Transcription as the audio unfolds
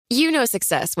You know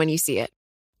success when you see it.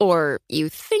 Or you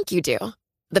think you do.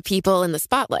 The people in the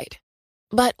spotlight.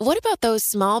 But what about those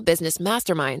small business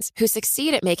masterminds who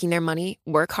succeed at making their money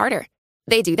work harder?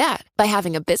 They do that by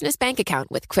having a business bank account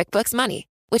with QuickBooks Money,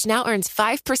 which now earns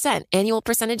 5% annual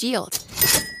percentage yield.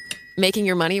 Making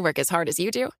your money work as hard as you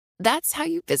do? That's how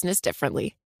you business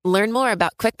differently. Learn more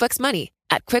about QuickBooks Money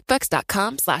at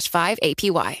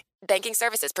quickbooks.com/5APY. Banking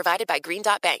services provided by Green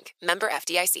Dot Bank. Member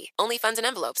FDIC. Only funds and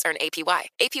envelopes earn APY.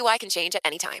 APY can change at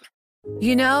any time.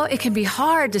 You know, it can be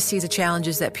hard to see the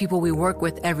challenges that people we work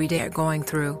with every day are going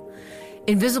through.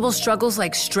 Invisible struggles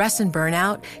like stress and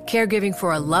burnout, caregiving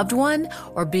for a loved one,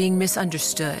 or being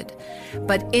misunderstood.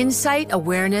 But insight,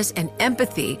 awareness, and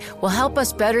empathy will help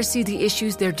us better see the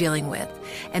issues they're dealing with.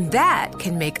 And that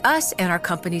can make us and our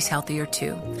companies healthier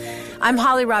too. I'm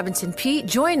Holly Robinson Peete.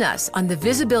 Join us on The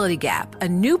Visibility Gap, a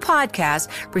new podcast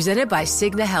presented by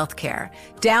Cigna Healthcare.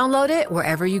 Download it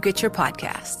wherever you get your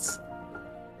podcasts.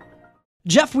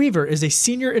 Jeff Weaver is a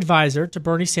senior advisor to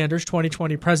Bernie Sanders'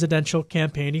 2020 presidential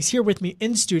campaign. He's here with me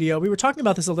in studio. We were talking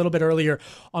about this a little bit earlier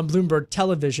on Bloomberg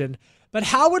Television, but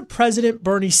how would President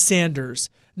Bernie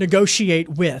Sanders negotiate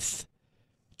with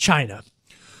China?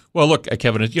 Well, look,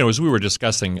 Kevin, as we were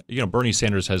discussing, Bernie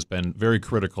Sanders has been very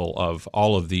critical of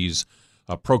all of these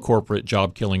pro-corporate,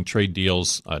 job-killing trade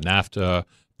deals, NAFTA,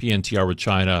 PNTR with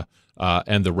China,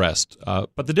 and the rest.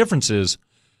 But the difference is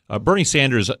Bernie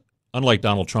Sanders, unlike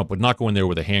Donald Trump, would not go in there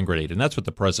with a hand grenade, and that's what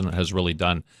the president has really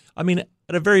done. I mean,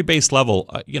 at a very base level,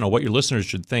 what your listeners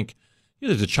should think,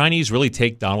 did the Chinese really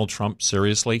take Donald Trump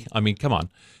seriously? I mean, come on.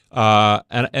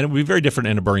 And it would be very different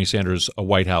in a Bernie Sanders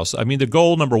White House. I mean, the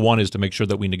goal, number one, is to make sure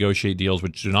that we negotiate deals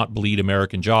which do not bleed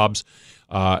American jobs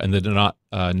and that do not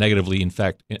negatively,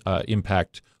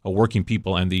 impact working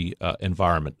people and the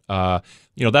environment.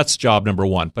 That's job number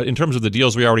one. But in terms of the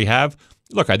deals we already have,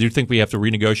 look, I do think we have to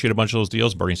renegotiate a bunch of those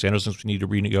deals. Bernie Sanders thinks we need to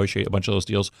renegotiate a bunch of those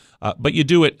deals. But you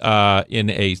do it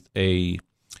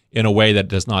in a way that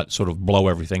does not sort of blow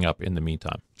everything up in the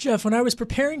meantime. Jeff, when I was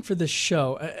preparing for this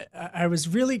show, I was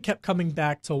really kept coming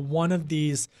back to one of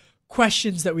these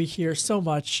questions that we hear so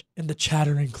much in the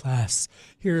chattering class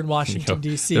here in Washington,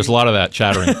 D.C. There's a lot of that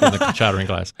chattering in the chattering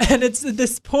class. And it's at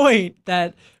this point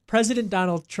that President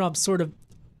Donald Trump sort of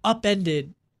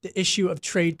upended the issue of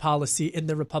trade policy in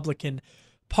the Republican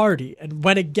Party and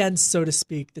went against, so to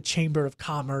speak, the Chamber of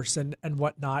Commerce and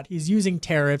whatnot. He's using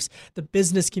tariffs. The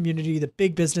business community, the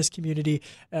big business community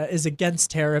is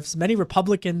against tariffs. Many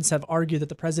Republicans have argued that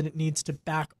the president needs to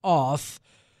back off.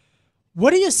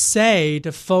 What do you say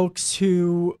to folks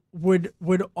who would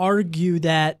argue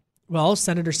that, well,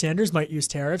 Senator Sanders might use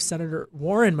tariffs, Senator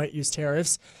Warren might use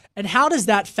tariffs, and how does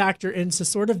that factor into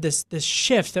sort of this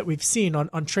shift that we've seen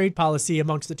on trade policy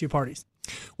amongst the two parties?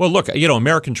 Well, look,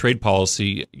 American trade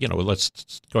policy,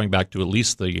 going back to at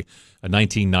least the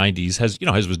 1990s, has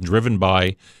been driven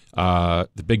by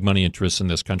the big money interests in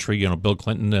this country. Bill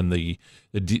Clinton and the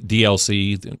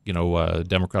DLC,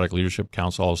 Democratic Leadership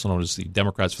Council, also known as the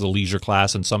Democrats for the Leisure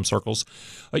Class in some circles,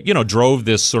 drove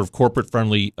this sort of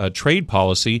corporate-friendly trade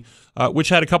policy, which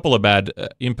had a couple of bad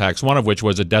impacts, one of which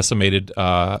was a decimated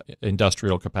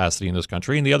industrial capacity in this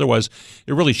country, and the other was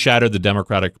it really shattered the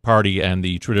Democratic Party and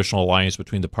the traditional alliance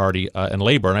between the party and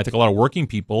labor. And I think a lot of working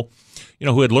people,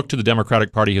 who had looked to the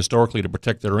Democratic Party historically to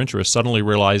protect their interests, suddenly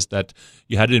realized that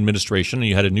you had an administration and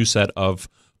you had a new set of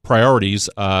priorities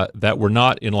that were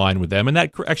not in line with them. And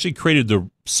that actually created the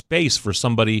space for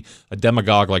somebody, a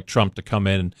demagogue like Trump, to come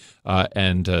in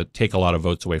and take a lot of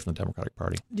votes away from the Democratic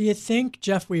Party. Do you think,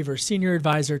 Jeff Weaver, senior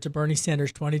advisor to Bernie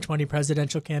Sanders' 2020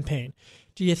 presidential campaign,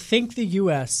 do you think the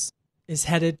U.S. is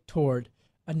headed toward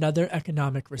another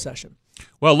economic recession?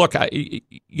 Well, look,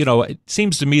 it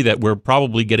seems to me that we're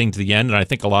probably getting to the end, and I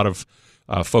think a lot of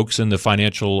folks in the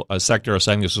financial sector are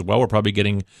saying this as well. We're probably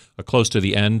getting close to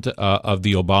the end of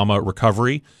the Obama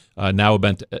recovery, now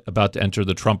about to enter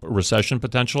the Trump recession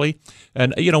potentially.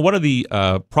 And, one of the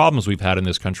problems we've had in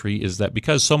this country is that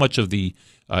because so much of the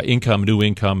new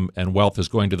income and wealth is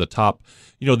going to the top,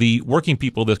 the working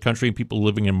people of this country and people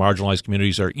living in marginalized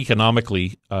communities are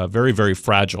economically very, very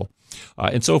fragile.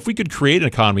 And so if we could create an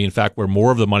economy, in fact, where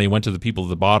more of the money went to the people at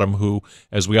the bottom who,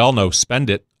 as we all know, spend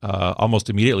it almost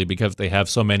immediately because they have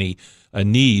so many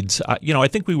needs, I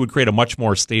think we would create a much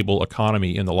more stable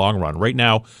economy in the long run. Right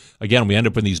now, again, we end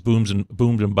up in these boom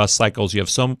and bust cycles. You have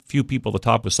so few people at the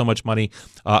top with so much money,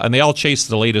 and they all chase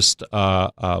the latest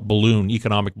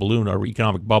economic balloon or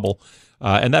economic bubble,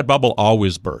 and that bubble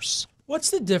always bursts. What's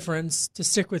the difference, to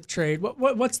stick with trade,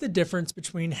 what's the difference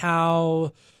between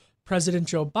how President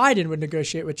Joe Biden would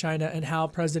negotiate with China and how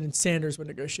President Sanders would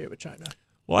negotiate with China?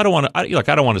 Well, I don't want to.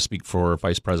 I don't want to speak for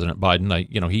Vice President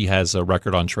Biden. He has a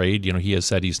record on trade. He has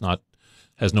said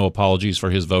has no apologies for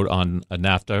his vote on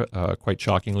NAFTA, quite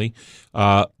shockingly.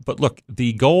 But look,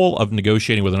 the goal of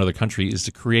negotiating with another country is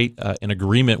to create an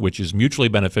agreement which is mutually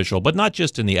beneficial, but not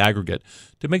just in the aggregate,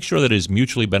 to make sure that it is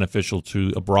mutually beneficial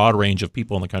to a broad range of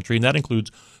people in the country, and that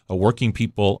includes working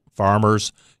people,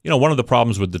 farmers. One of the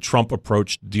problems with the Trump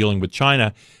approach dealing with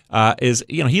China is,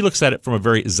 he looks at it from a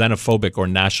very xenophobic or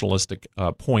nationalistic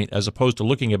point, as opposed to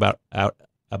looking about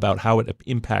how it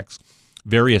impacts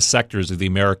various sectors of the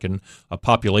American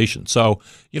population. So,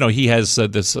 he has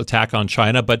this attack on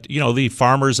China, but, the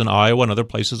farmers in Iowa and other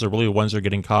places are really the ones that are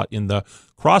getting caught in the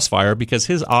crossfire because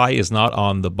his eye is not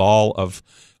on the ball of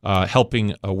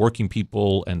helping working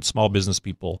people and small business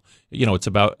people. It's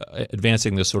about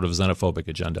advancing this sort of xenophobic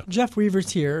agenda. Jeff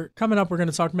Weaver's here. Coming up, we're going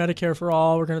to talk Medicare for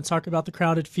All. We're going to talk about the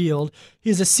crowded field.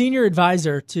 He's a senior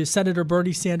advisor to Senator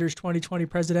Bernie Sanders' 2020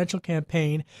 presidential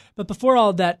campaign. But before all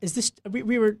of that,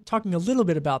 we were talking a little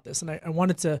bit about this, and I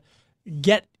wanted to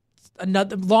get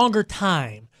another longer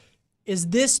time. Is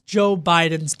this Joe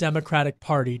Biden's Democratic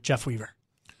Party, Jeff Weaver?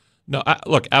 No,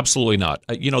 look, absolutely not.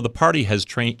 The party has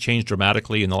changed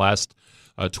dramatically in the last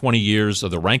 20 years.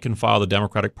 The rank and file of the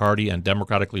Democratic Party and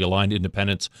democratically aligned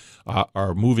independents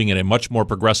are moving in a much more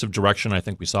progressive direction. I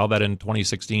think we saw that in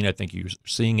 2016. I think you're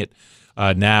seeing it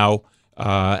now.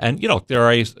 And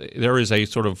there is a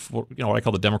sort of what I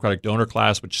call the Democratic donor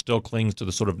class, which still clings to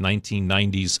the sort of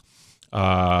 1990s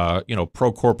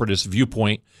pro-corporatist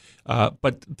viewpoint.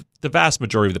 But the vast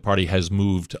majority of the party has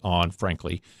moved on,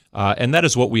 frankly. And that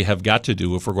is what we have got to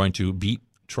do if we're going to beat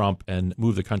Trump and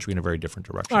move the country in a very different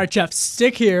direction. All right, Jeff,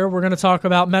 stick here. We're going to talk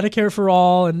about Medicare for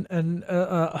All and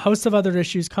a host of other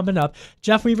issues coming up.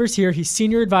 Jeff Weaver's here. He's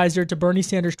senior advisor to Bernie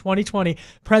Sanders' 2020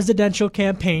 presidential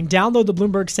campaign. Download the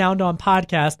Bloomberg Sound On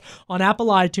podcast on Apple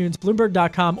iTunes,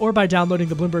 Bloomberg.com, or by downloading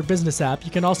the Bloomberg Business app.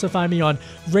 You can also find me on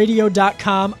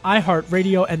radio.com,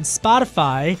 iHeartRadio, and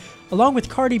Spotify, along with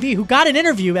Cardi B, who got an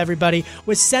interview, everybody,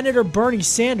 with Senator Bernie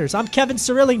Sanders. I'm Kevin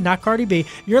Cirilli, not Cardi B.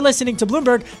 You're listening to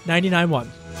Bloomberg 99.1.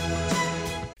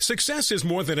 Success is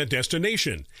more than a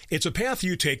destination. It's a path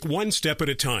you take one step at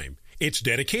a time. It's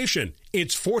dedication,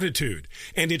 it's fortitude,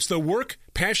 and it's the work,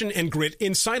 passion, and grit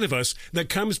inside of us that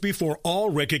comes before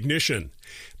all recognition.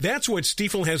 That's what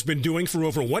Stifel has been doing for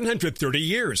over 130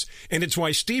 years, and it's why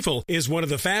Stifel is one of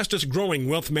the fastest growing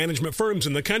wealth management firms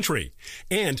in the country.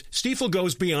 And Stifel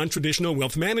goes beyond traditional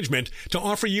wealth management to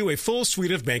offer you a full suite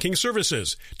of banking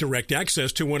services, direct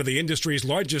access to one of the industry's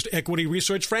largest equity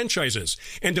research franchises,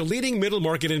 and a leading middle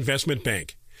market investment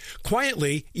bank.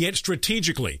 Quietly, yet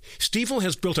strategically, Stifel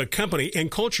has built a company and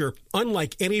culture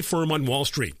unlike any firm on Wall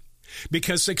Street.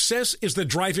 Because success is the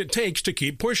drive it takes to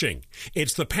keep pushing.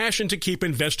 It's the passion to keep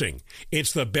investing.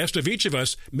 It's the best of each of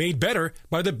us made better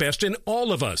by the best in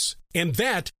all of us. And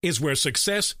that is where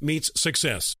success meets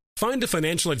success. Find a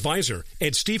financial advisor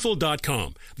at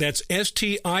Stifel.com. That's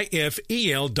Stifel.com.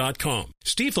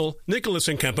 Stifel, Nicholas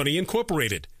 & Company,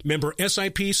 Incorporated. Member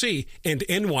SIPC and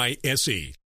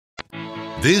NYSE.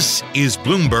 This is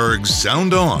Bloomberg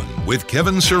Sound On with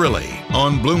Kevin Cirilli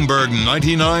on Bloomberg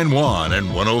 99.1 and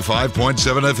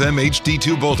 105.7 FM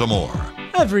HD2 Baltimore.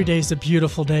 Every day's a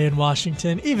beautiful day in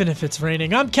Washington, even if it's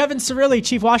raining. I'm Kevin Cirilli,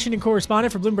 Chief Washington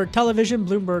Correspondent for Bloomberg Television,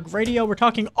 Bloomberg Radio. We're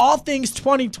talking all things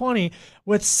 2020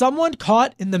 with someone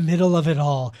caught in the middle of it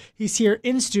all. He's here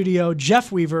in studio,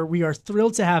 Jeff Weaver. We are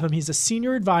thrilled to have him. He's a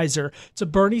senior advisor to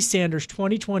Bernie Sanders'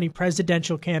 2020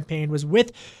 presidential campaign, was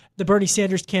with the Bernie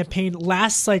Sanders campaign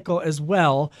last cycle as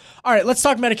well. All right, let's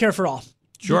talk Medicare for All.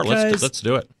 Sure, let's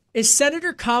do it. Is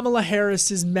Senator Kamala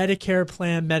Harris's Medicare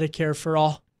plan Medicare for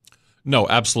All? No,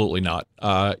 absolutely not.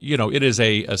 It is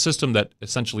a system that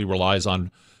essentially relies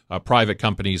on private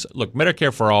companies. Look,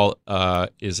 Medicare for All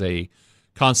is a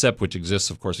concept which exists,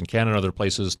 of course, in Canada and other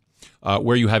places,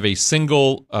 where you have a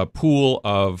single pool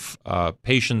of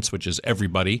patients, which is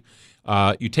everybody.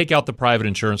 You take out the private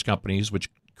insurance companies, which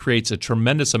creates a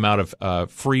tremendous amount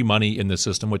of free money in the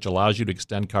system, which allows you to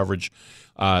extend coverage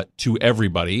to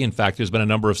everybody. In fact, there's been a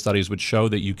number of studies which show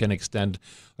that you can extend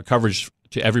coverage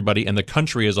to everybody, and the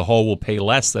country as a whole will pay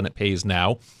less than it pays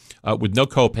now, with no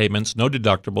co-payments, no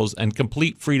deductibles, and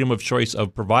complete freedom of choice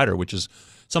of provider, which is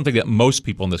something that most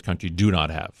people in this country do not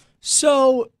have.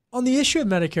 So on the issue of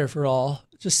Medicare for All,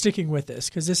 just sticking with this,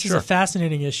 because this is a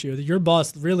fascinating issue, that your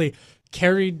boss really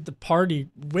carried the party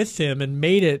with him and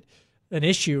made it an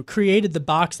issue, created the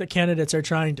box that candidates are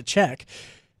trying to check.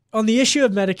 On the issue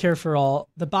of Medicare for All,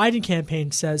 the Biden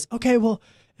campaign says, okay, well,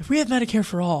 if we have Medicare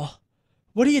for All,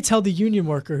 what do you tell the union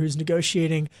worker who's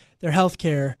negotiating their health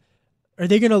care? Are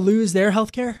they going to lose their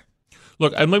health care?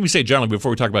 Look, and let me say generally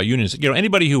before we talk about unions,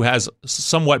 anybody who has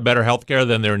somewhat better health care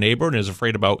than their neighbor and is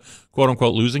afraid about quote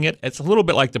unquote losing it, it's a little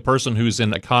bit like the person who's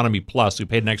in Economy Plus who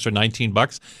paid an extra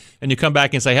 $19 and you come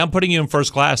back and say, hey, I'm putting you in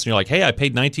first class. And you're like, hey, I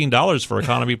paid $19 for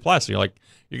Economy Plus. And you're like,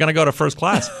 you're going to go to first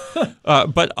class.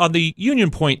 But on the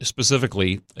union point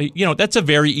specifically, that's a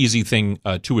very easy thing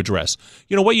to address.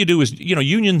 What you do is,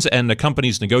 unions and the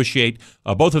companies negotiate.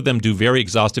 Both of them do very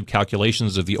exhaustive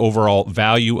calculations of the overall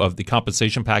value of the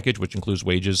compensation package, which includes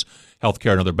wages, health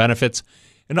care, and other benefits.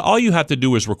 And all you have to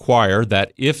do is require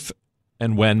that if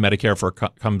and when Medicare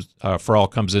for all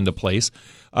comes into place,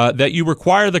 that you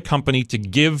require the company to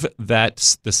give the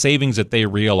savings that they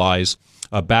realize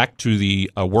back to the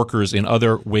workers in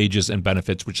other wages and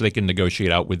benefits, which they can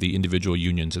negotiate out with the individual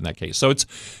unions in that case. So it's,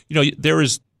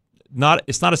 it's not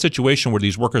a situation where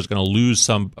these workers are going to lose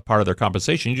some part of their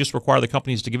compensation. You just require the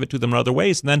companies to give it to them in other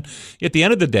ways. And then at the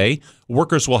end of the day,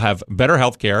 workers will have better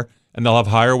health care and they'll have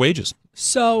higher wages.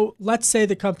 So let's say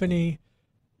the company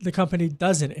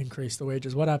doesn't increase the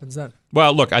wages. What happens then?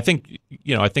 Well, look, I think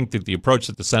that the approach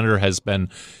that the senator has been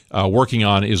working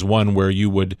on is one where you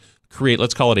would create,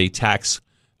 let's call it a tax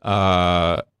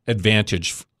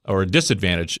advantage or a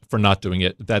disadvantage for not doing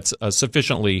it. That's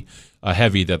sufficiently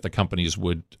heavy that the companies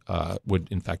would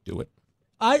in fact do it.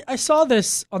 I saw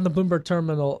this on the Bloomberg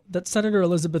terminal that Senator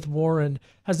Elizabeth Warren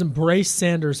has embraced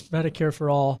Sanders' Medicare for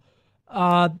All.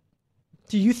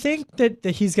 Do you think that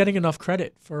he's getting enough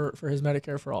credit for his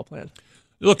Medicare for All plan?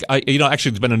 Look,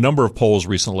 actually, there's been a number of polls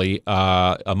recently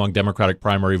among Democratic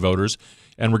primary voters,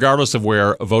 and regardless of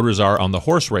where voters are on the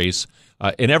horse race,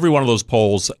 in every one of those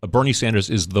polls, Bernie Sanders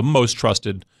is the most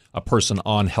trusted person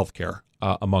on health care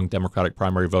among Democratic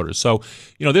primary voters. So,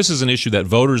 this is an issue that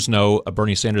voters know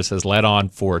Bernie Sanders has led on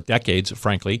for decades,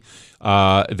 frankly.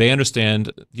 They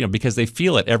understand, because they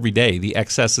feel it every day, the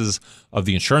excesses of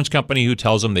the insurance company who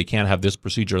tells them they can't have this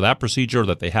procedure or that procedure,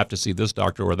 that they have to see this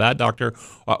doctor or that doctor,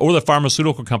 or the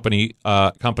pharmaceutical companies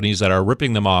that are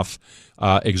ripping them off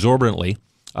exorbitantly.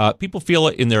 People feel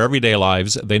it in their everyday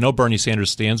lives. They know Bernie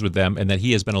Sanders stands with them and that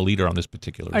he has been a leader on this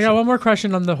particular issue. I got one more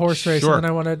question on the horse race, Sure. and then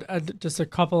I want to add just a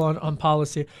couple on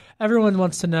policy. Everyone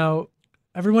wants to know,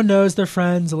 everyone knows their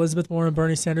friends, Elizabeth Warren,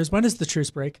 Bernie Sanders. When does the truce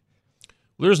break?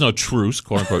 There's no truce,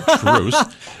 quote unquote truce.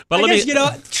 But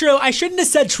true. I shouldn't have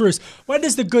said truce. When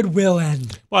does the goodwill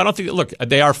end? Well, I don't think. Look,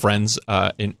 they are friends,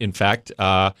 in fact,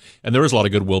 and there is a lot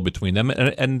of goodwill between them.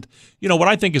 And what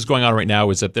I think is going on right now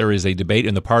is that there is a debate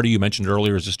in the party you mentioned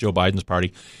earlier. Is this Joe Biden's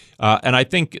party? And I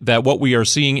think that what we are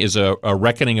seeing is a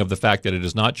reckoning of the fact that it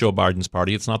is not Joe Biden's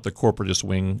party. It's not the corporatist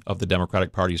wing of the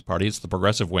Democratic Party's party. It's the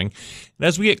progressive wing. And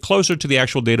as we get closer to the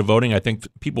actual date of voting, I think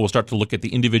people will start to look at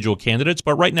the individual candidates.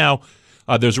 But right now,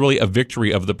 there's really a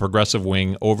victory of the progressive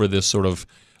wing over this sort of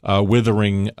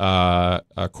withering failed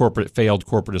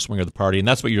corporatist wing of the party. And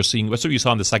that's what you're seeing. That's what you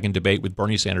saw in the second debate with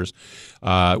Bernie Sanders,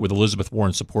 with Elizabeth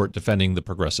Warren's support defending the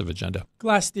progressive agenda.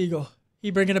 Glass-Steagall,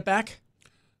 he bringing it back?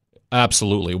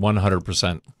 Absolutely,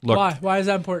 100%. Look, why? Why is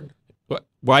that important?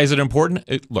 Why is it important?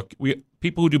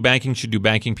 People who do banking should do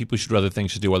banking. People who should do other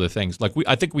things should do other things.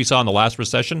 I think we saw in the last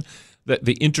recession that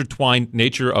the intertwined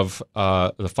nature of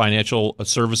the financial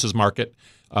services market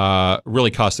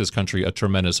really cost this country a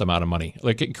tremendous amount of money.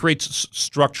 It creates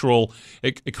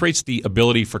it creates the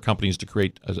ability for companies to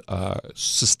create a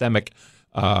systemic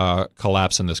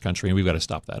collapse in this country, and we've got to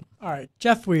stop that. All right,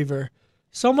 Jeff Weaver.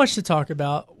 So much to talk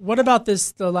about. What about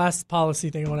the last policy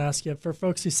thing I want to ask you? For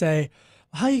folks who say,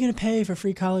 how are you going to pay for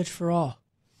free college for all?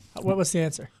 What was the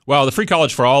answer? Well, the free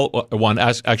college for all one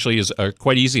actually is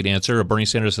quite easy to answer. Bernie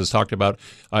Sanders has talked about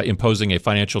imposing a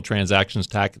financial transactions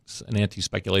tax, an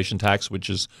anti-speculation tax, which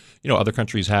is, other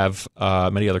countries have,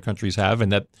 many other countries have,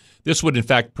 and that this would in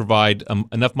fact provide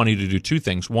enough money to do two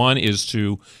things. One is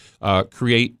to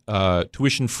create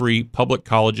tuition-free public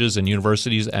colleges and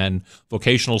universities and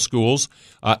vocational schools,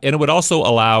 and it would also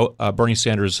allow Bernie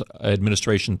Sanders'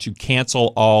 administration to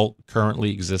cancel all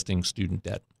currently existing student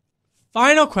debt.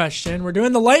 Final question. We're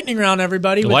doing the lightning round,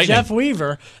 everybody, with Jeff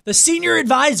Weaver, the senior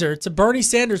advisor to Bernie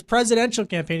Sanders' presidential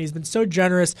campaign. He's been so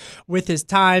generous with his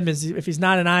time. If he's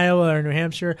not in Iowa or New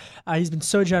Hampshire, he's been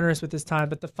so generous with his time.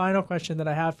 But the final question that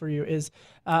I have for you is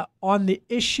on the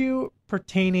issue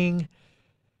pertaining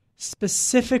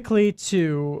specifically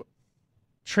to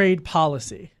trade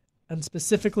policy and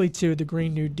specifically to the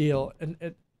Green New Deal.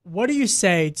 And what do you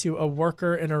say to a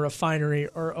worker in a refinery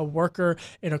or a worker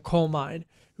in a coal mine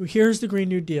who hears the Green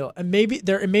New Deal, and maybe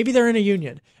they're in a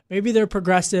union, maybe they're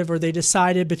progressive, or they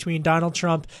decided between Donald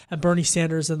Trump and Bernie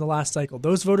Sanders in the last cycle?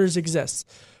 Those voters exist.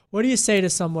 What do you say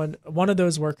to one of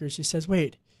those workers who says,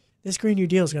 wait, this Green New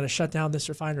Deal is going to shut down this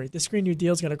refinery. This Green New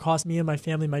Deal is going to cost me and my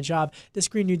family my job. This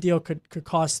Green New Deal could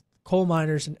cost coal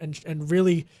miners and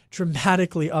really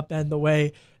dramatically upend the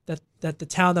way that the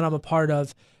town that I'm a part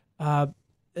of,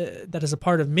 that is a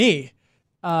part of me,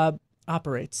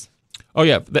 operates. Oh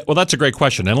yeah, well that's a great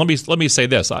question, and let me say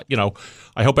this. I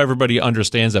hope everybody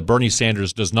understands that Bernie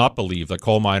Sanders does not believe that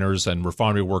coal miners and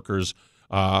refinery workers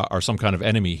are some kind of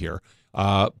enemy here.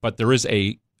 But there is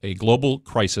a global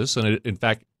crisis, and it in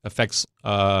fact affects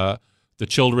the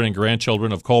children and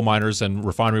grandchildren of coal miners and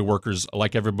refinery workers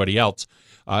like everybody else.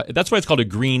 That's why it's called a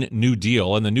Green New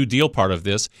Deal, and the New Deal part of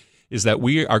this is that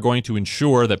we are going to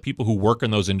ensure that people who work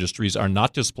in those industries are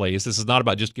not displaced. This is not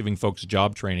about just giving folks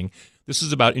job training. This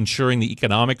is about ensuring the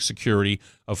economic security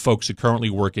of folks who currently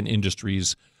work in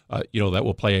industries, that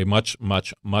will play a much,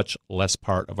 much, much less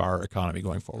part of our economy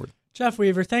going forward. Jeff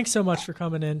Weaver, thanks so much for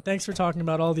coming in. Thanks for talking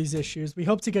about all these issues. We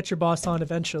hope to get your boss on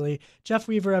eventually. Jeff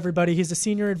Weaver, everybody. He's a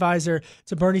senior advisor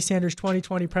to Bernie Sanders'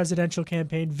 2020 presidential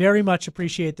campaign. Very much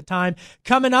appreciate the time.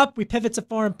 Coming up, we pivot to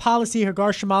foreign policy.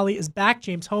 Hagar Shamali is back.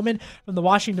 James Hohmann from The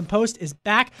Washington Post is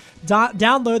back.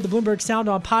 Download the Bloomberg Sound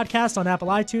On podcast on Apple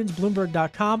iTunes,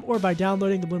 Bloomberg.com, or by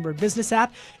downloading the Bloomberg Business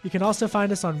app. You can also find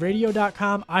us on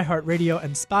radio.com, iHeartRadio,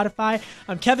 and Spotify.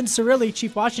 I'm Kevin Cirilli,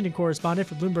 Chief Washington Correspondent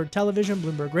for Bloomberg Television,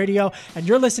 Bloomberg Radio, and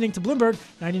you're listening to Bloomberg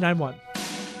 99.1.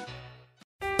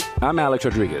 I'm Alex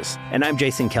Rodriguez. And I'm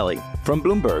Jason Kelly. From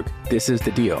Bloomberg, this is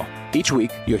The Deal. Each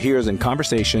week, you'll hear us in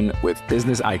conversation with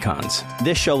business icons.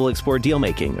 This show will explore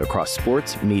deal-making across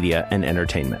sports, media, and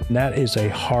entertainment. That is a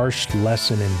harsh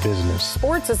lesson in business.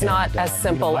 Sports is not as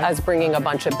simple as bringing a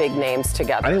bunch of big names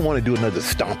together. I didn't want to do another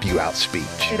stomp you out speech.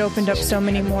 It opened up so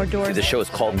many more doors. The show is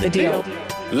called The Deal.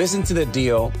 Listen to The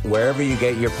Deal wherever you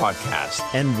get your podcast.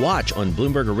 And watch on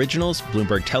Bloomberg Originals,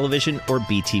 Bloomberg Television, or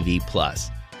BTV Plus.